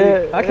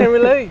nigga, yeah. I can't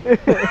relate.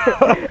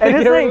 I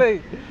can't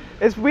relate.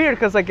 It's weird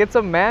because like it's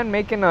a man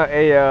making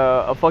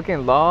a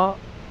fucking law.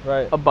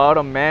 Right. About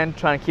a man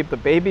trying to keep the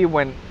baby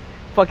when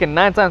fucking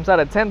 9 times out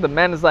of 10 the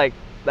man is like,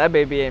 that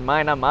baby ain't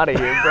mine, I'm out of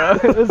here, bro.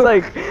 It's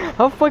like,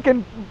 how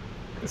fucking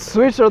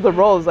switch are the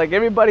roles? Like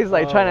everybody's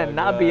like trying to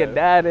not be a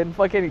dad and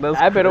fucking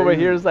Abbott over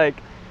here is like,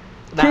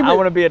 nah, I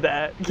want to be a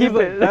dad. Keep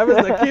it.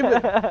 Abbott's like, keep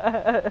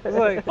it. It's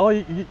like, oh,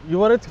 you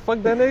wanted to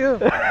fuck that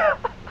nigga?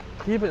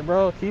 Keep it,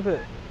 bro, keep it.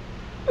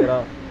 You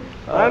know,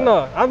 I don't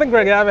know. I think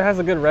Greg Abbott has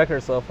a good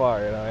record so far,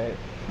 you know.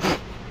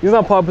 He's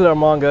not popular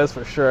among us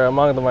for sure,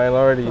 among the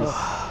minorities.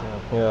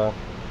 Yeah.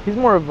 He's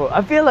more of a,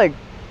 I feel like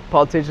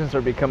politicians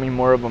are becoming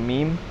more of a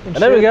meme. And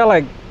then we got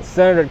like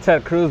Senator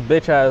Ted Cruz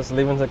bitch ass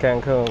leaving to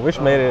Cancun, which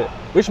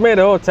made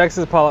the whole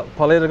Texas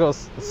political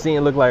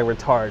scene look like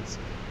retards.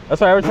 That's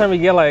why every time we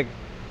get like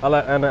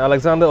and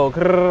Alexander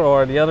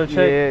or the other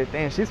chick. Yeah,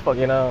 damn, she's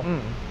fucking. You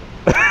know.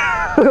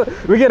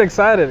 We get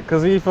excited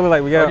because we feel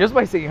like we got just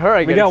by seeing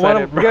her, we got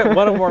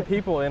one of more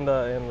people in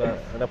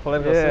the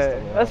political system.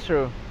 You know? That's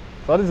true.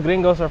 So all these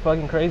gringos are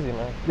fucking crazy,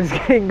 man. These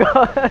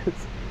gringos.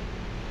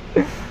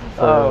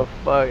 Oh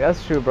fuck,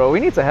 that's true, bro. We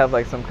need to have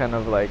like some kind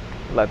of like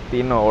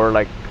Latino or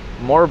like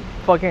more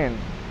fucking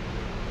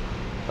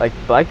like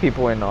black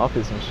people in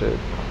office and shit.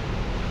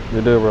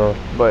 You do, bro.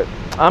 But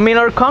I mean,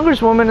 our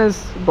congresswoman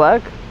is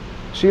black,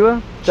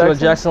 Sheila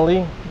Jackson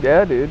Lee.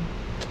 Yeah, dude.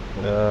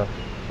 Yeah.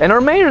 And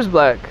our mayor's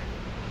black.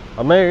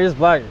 Our mayor is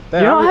black.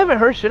 Damn, you know, I haven't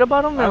heard shit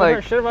about him. I haven't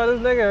heard shit about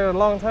this nigga in a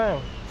long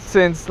time.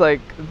 Since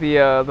like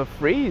the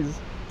freeze.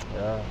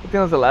 Yeah. I think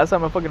that was the last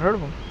time I fucking heard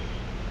of him.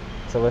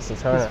 So what's the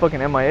Turner? He's fucking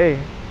MIA.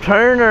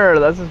 Turner,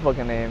 that's his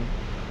fucking name.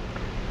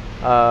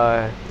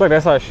 I feel like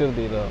that's how it should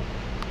be though.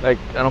 Like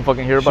I don't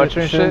fucking hear about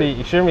you and shit.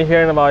 You shouldn't be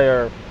hearing about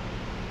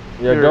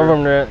your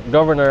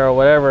governor or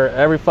whatever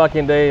every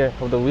fucking day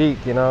of the week,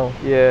 you know?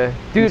 Yeah.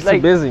 Dude, he's like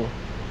too busy.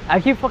 I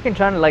keep fucking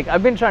trying to like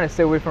I've been trying to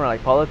stay away from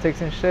like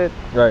politics and shit.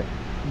 Right.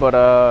 But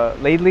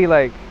lately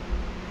like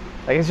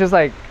it's just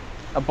like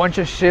a bunch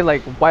of shit,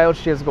 like wild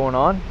shit is going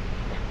on.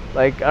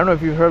 Like I don't know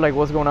if you heard like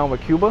what's going on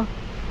with Cuba.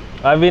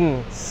 I've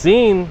been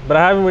seeing, but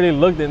I haven't really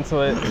looked into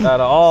it at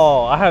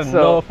all. I had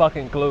no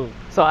fucking clue.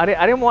 So I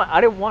didn't want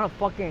to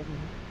fucking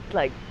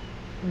like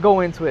go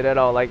into it at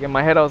all. Like in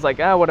my head I was like,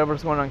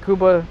 whatever's going on in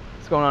Cuba,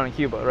 it's going on in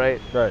Cuba, right?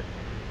 Right.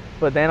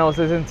 But then I was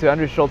listening to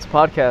Andrew Schultz's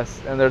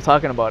podcast and they're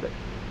talking about it.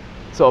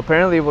 So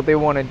apparently what they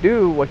want to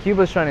do, what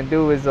Cuba's trying to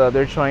do is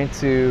they're trying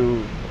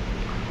to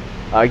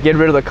get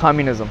rid of the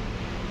communism.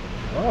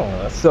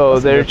 Oh, so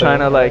they're trying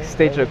to like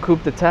stage a coup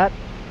d'etat.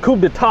 Coup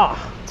d'etat.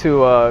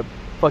 To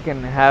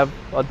fucking have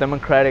a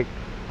democratic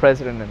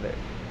president in there.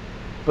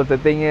 But the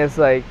thing is,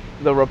 like,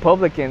 the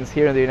Republicans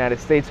here in the United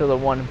States are the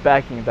one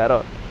backing that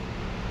up.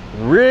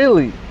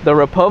 Really? The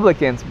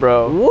Republicans,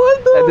 bro.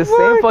 What the fuck?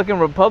 Same fucking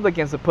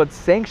Republicans that put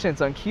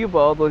sanctions on Cuba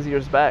all those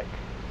years back.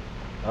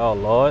 Oh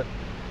Lord.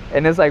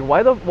 And it's like,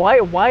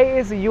 why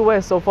is the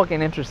U.S. so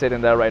fucking interested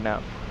in that right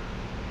now?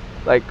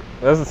 Like,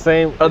 that's the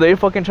same. Are they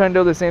fucking trying to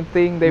do the same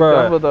thing they've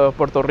done with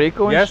Puerto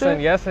Rico and shit?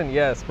 Yes and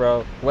yes,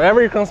 bro.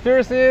 Whatever your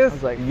conspiracy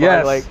is, like,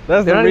 yes. Like,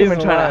 that's they're the not reason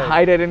even trying to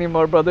hide it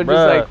anymore, bro. They're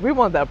just like, we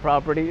want that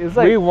property. It's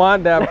like we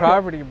want that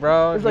property,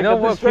 bro. It's like a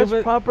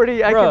distressed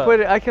property.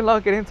 I can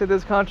lock it into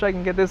this contract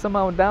and get this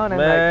amount down. And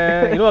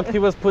man, like, you know what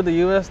Cuba's put the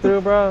U.S.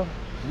 through, bro?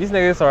 These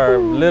niggas are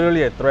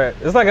literally a threat.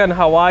 It's like in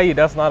Hawaii,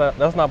 that's not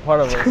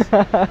part of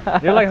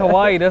us. You're like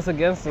Hawaii, that's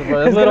against us,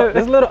 bro.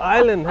 This little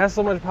island has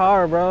so much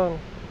power, bro.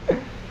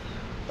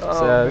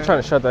 So they're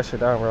trying to shut that shit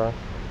down, bro.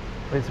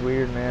 It's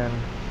weird, man.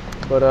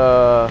 But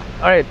all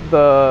right,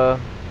 the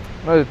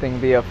another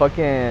thing, the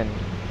fucking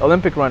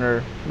Olympic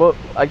runner. Well,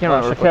 I can't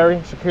remember.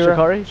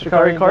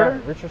 Sha'Carri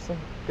Carter. Richardson.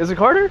 Is it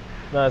Carter?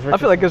 No, it's Richardson. I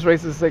feel like it's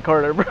racist to say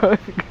Carter, bro,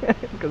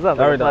 because that's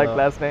a black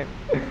last name.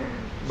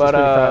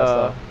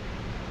 But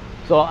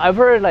so I've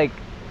heard like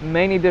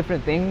many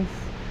different things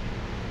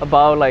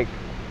about like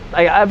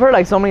I've heard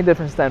like so many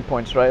different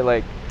standpoints, right?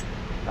 Like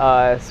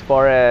as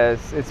far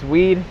as it's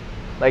weed.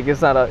 Like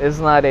it's not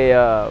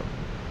a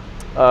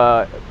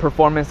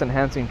performance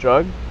enhancing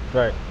drug.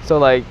 Right. So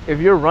like if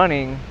you're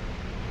running,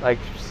 like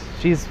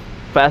she's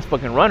fast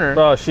fucking runner.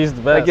 Bro, she's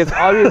the best. Like it's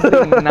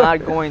obviously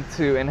not going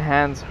to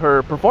enhance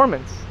her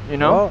performance, you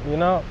know? Well, you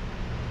know.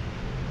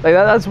 Like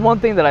that's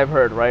one thing that I've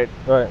heard, right?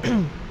 Right.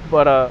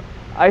 But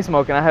I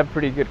smoke and I have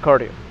pretty good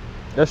cardio.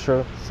 That's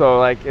true. So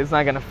like it's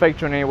not gonna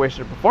affect you in any way,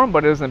 shape, or form,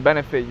 but it doesn't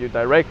benefit you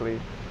directly.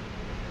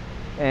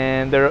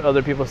 And there are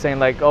other people saying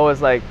like, oh,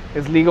 it's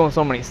legal in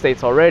so many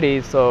states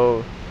already,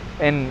 so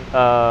and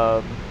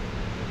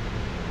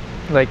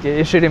like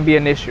it shouldn't be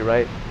an issue,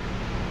 right?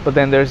 But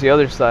then there's the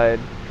other side,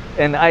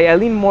 and I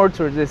lean more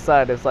towards this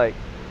side. It's like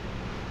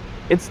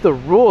it's the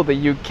rule that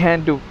you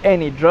can't do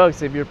any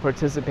drugs if you're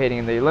participating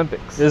in the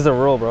Olympics. This is the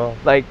rule, bro.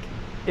 Like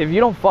if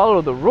you don't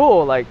follow the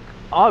rule, like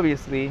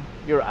obviously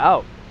you're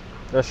out.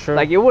 That's true.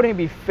 Like it wouldn't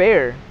be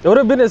fair. It would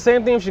have been the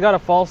same thing if she got a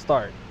false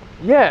start.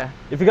 Yeah.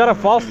 If you got a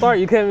false start,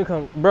 you can't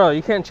become, bro.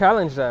 You can't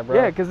challenge that, bro.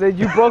 Yeah, because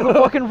you broke a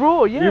fucking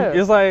rule. Yeah.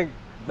 It's like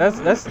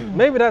that's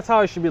maybe that's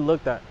how it should be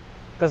looked at.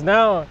 Because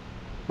now,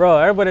 bro,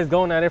 everybody's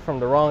going at it from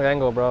the wrong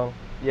angle, bro.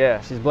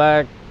 Yeah. She's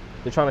black.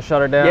 They're trying to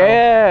shut her down.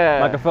 Yeah.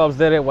 Michael Phelps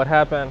did it. What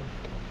happened?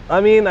 I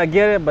mean, I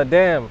get it, but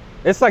damn,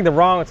 it's like the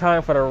wrong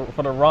time for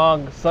the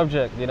wrong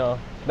subject. You know,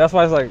 that's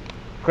why it's like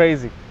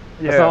crazy.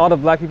 Yeah. So all the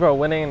black people are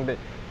winning.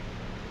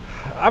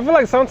 I feel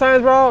like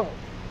sometimes, bro,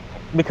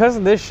 because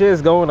this shit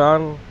is going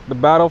on, the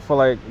battle for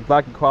like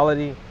black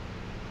equality,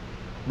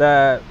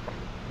 that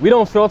we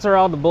don't filter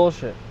out the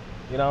bullshit.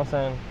 You know what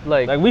I'm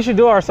saying? Like we should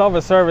do ourselves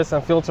a service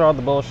and filter out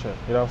the bullshit.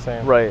 You know what I'm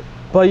saying? Right.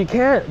 But you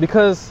can't,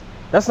 because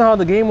that's not how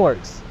the game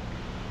works.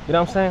 You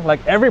know what I'm saying?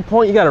 Like every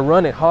point you gotta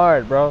run it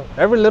hard, bro.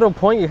 Every little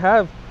point you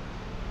have,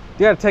 you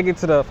gotta take it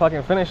to the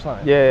fucking finish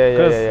line. Yeah.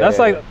 Because that's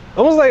like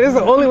almost like it's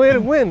the only way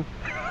to win.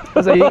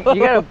 So you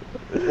gotta,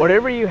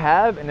 whatever you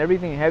have and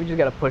everything you have, you just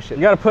gotta push it.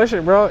 You gotta push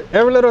it, bro.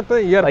 Every little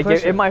thing, you gotta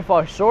push it. It might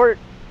fall short,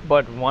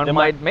 but one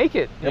might make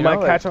it. It might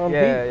catch on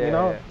yeah, beat, yeah, you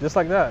know, yeah. just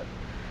like that.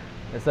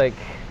 It's like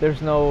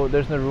there's no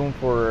room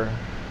for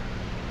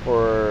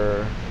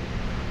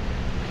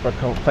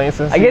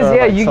complacency. I guess or,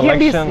 yeah, like, you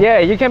selection.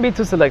 can't be you can't be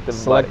too selective.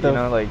 Selective. But, you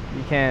know, like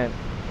you can't.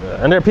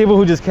 Yeah. And there are people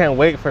who just can't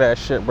wait for that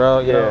shit, bro.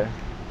 You know?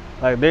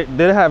 Like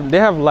they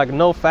have like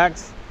no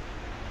facts.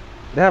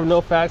 They have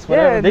no facts.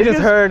 Whatever. Yeah, they just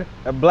heard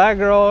a black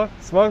girl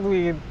smoked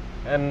weed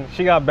and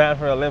she got banned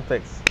from the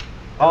Olympics.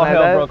 All like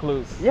hell broke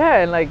loose. Yeah,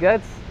 and like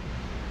that's.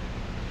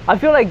 I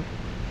feel like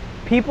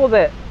people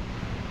that.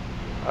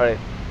 All right,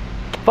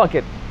 fuck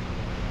it,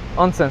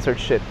 uncensored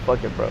shit.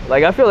 Fuck it, bro.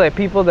 Like I feel like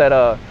people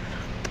that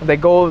they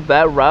go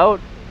that route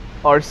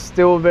are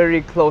still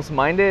very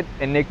close-minded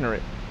and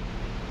ignorant.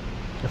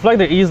 I feel like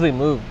they're easily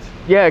moved.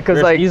 Yeah, because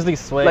They're like easily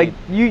swayed. like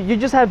you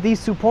just have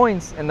these 2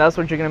 points and that's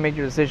what you're gonna make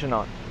your decision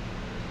on.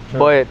 True.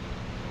 But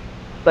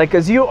like,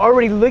 because you're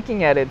already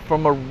looking at it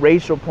from a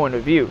racial point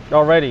of view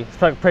Already,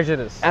 it's like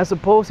prejudice. as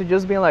opposed to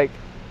just being like,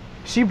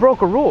 she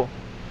broke a rule,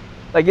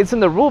 like it's in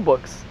the rule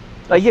books.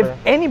 Like if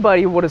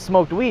anybody would have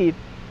smoked weed,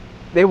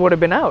 they would have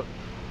been out.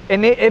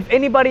 And if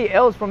anybody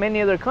else from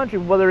any other country,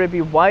 whether it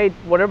be white,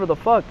 whatever the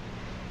fuck,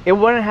 it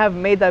wouldn't have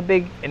made that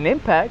big an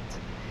impact.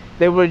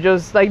 They were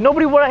just like,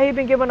 nobody would have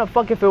even given a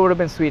fuck if it would have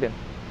been Sweden.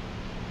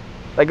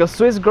 Like a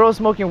Swiss girl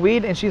smoking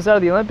weed and she's out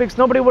of the Olympics,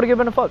 nobody would have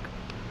given a fuck.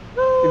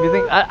 If you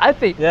think, I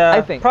think, yeah,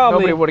 I think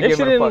probably nobody would have if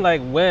given she a fuck. didn't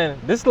like win,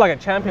 this is like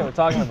a champion we're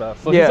talking about.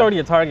 So Yeah. she's already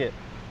a target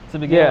to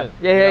begin Yeah, with.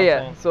 yeah, you know yeah, what I'm yeah.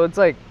 saying? So it's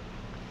like,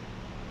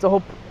 it's a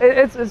whole,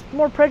 it's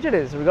more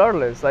prejudice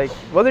regardless. Like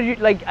whether you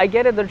like, I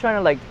get it, they're trying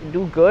to like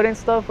do good and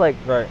stuff, like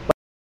Right.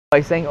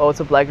 by saying, oh, it's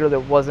a black girl that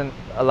wasn't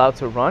allowed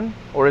to run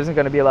or isn't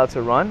going to be allowed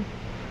to run,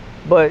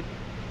 but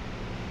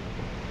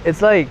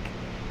it's like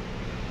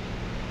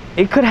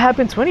it could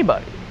happen to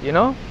anybody, you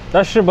know?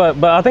 That's true,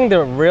 but I think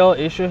the real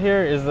issue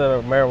here is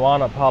the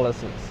marijuana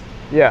policies.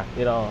 Yeah,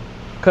 You know,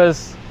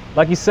 because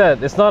like you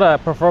said, it's not a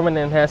performance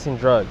enhancing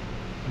drug,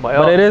 but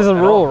but it is a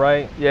rule,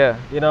 right? Yeah,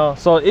 You know,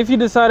 so if you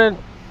decided,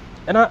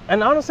 and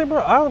honestly,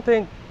 bro, I don't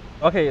think,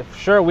 okay,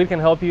 sure, we can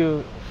help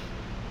you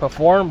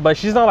perform, but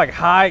she's not like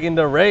high in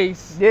the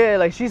race. yeah.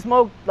 Like she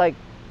smoked like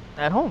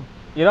at home.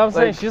 You know what I'm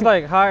saying? Like- She's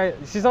like high.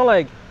 She's not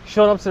like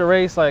showing up to the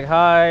race like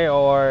high,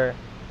 or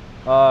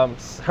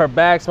her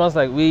bag smells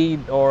like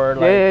weed, or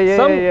like Yeah,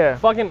 some yeah.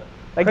 fucking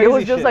Like crazy it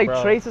was just shit, like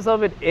bro. traces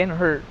of it in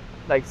her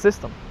like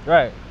system.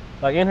 Right,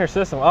 like in her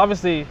system.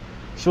 Obviously,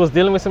 she was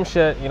dealing with some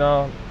shit, you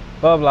know,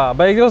 blah blah.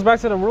 But it goes back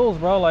to the rules,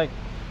 bro. Like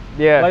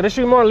Yeah, there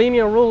should be more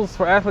lenient rules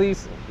for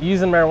athletes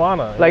using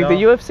marijuana. like the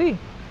you know? UFC.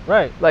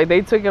 Right. Like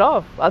they took it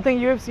off. I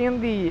think UFC and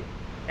the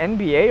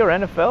NBA or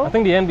NFL. I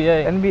think the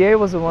NBA. NBA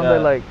was the one Yeah.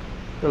 that like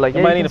they're like.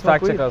 You yeah, might you need can to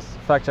fact smoke check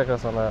weed. Fact check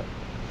us on that.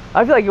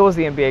 I feel like it was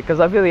the NBA because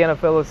I feel the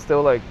NFL is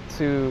still like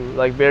too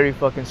like very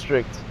fucking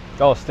strict.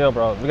 Oh, still,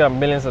 bro. We got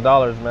millions of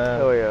dollars, man.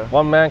 Oh, yeah.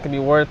 One man can be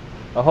worth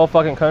a whole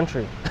fucking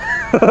country.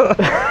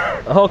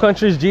 A whole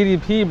country's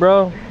GDP,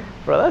 bro.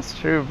 Bro, that's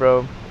true,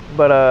 bro.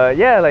 But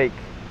yeah, like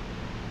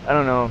I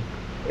don't know.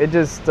 It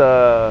just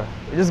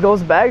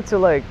goes back to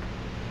like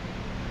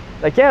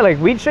yeah, like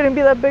weed shouldn't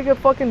be that big a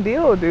fucking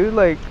deal, dude.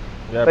 Like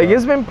Yeah, like bro.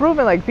 it's been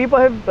proven. Like people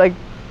have like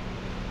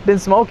been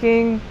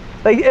smoking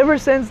like ever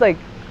since like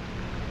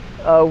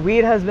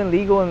weed has been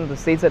legal in the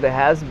states that it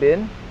has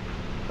been.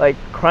 Like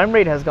crime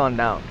rate has gone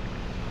down.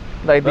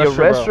 Like the That's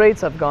true, arrest bro.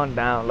 rates have gone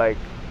down. Like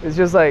it's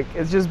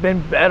just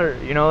been better,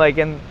 you know. Like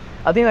and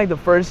I think like the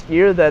first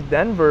year that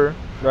Denver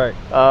Right.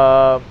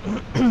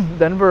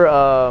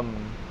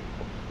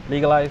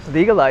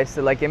 legalized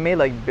it, like it made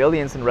like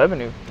billions in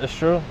revenue, It's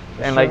true.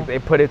 It's and true. like they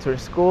put it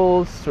towards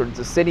schools, towards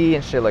the city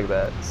and shit like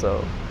that.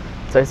 So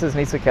Texas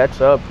needs to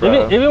catch up,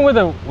 bro. Even with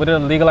the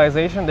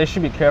legalization, they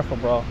should be careful,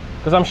 bro.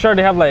 Because I'm sure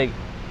they have like,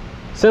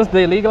 since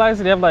they legalized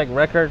it, they have like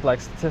record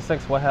like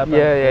statistics what happened.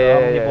 Yeah, you know, how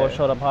many yeah, people yeah.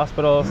 showed up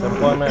hospitals,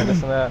 employment,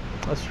 this and that.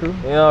 That's true.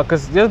 You know,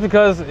 because just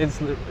because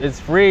it's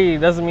free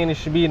doesn't mean it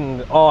should be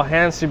in all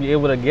hands should be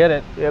able to get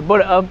it. Yeah, but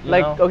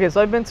like know? okay, so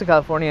I've been to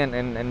California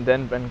and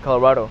Denver and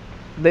Colorado.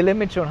 They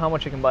limit you on how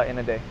much you can buy in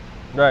a day.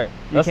 Right.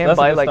 You can't a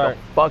buy good like start.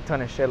 a fuck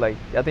ton of shit. Like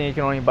I think you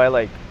can only buy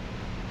like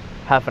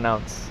half an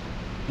ounce.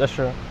 That's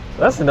true.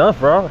 That's enough,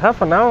 bro.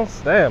 Half an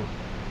ounce, damn.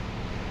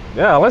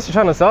 Yeah, unless you're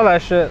trying to sell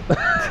that shit.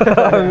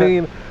 I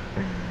mean,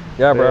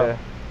 yeah, bro. Yeah.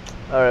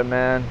 All right,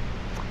 man.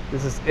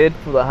 This is it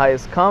for the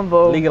highest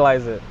convo.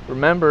 Legalize it.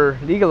 Remember,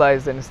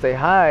 legalize it and stay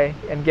high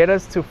and get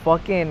us to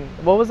fucking,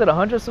 what was it,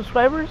 100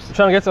 subscribers? I'm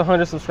trying to get to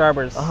 100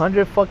 subscribers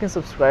 100 fucking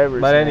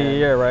subscribers. by the end of man. the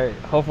year, right?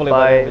 Hopefully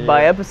by the end of the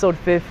By year. episode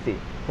 50.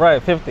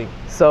 Right, 50.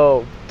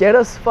 So get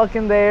us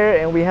fucking there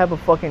and we have a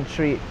fucking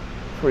treat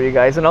for you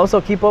guys. And also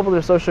keep up with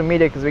our social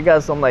media because we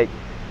got some like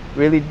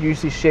really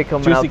juicy shit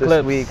coming out Juicy this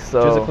clips. week.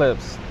 So Juicy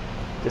clips.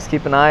 just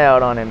keep an eye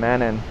out on it,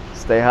 man, and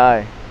stay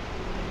high.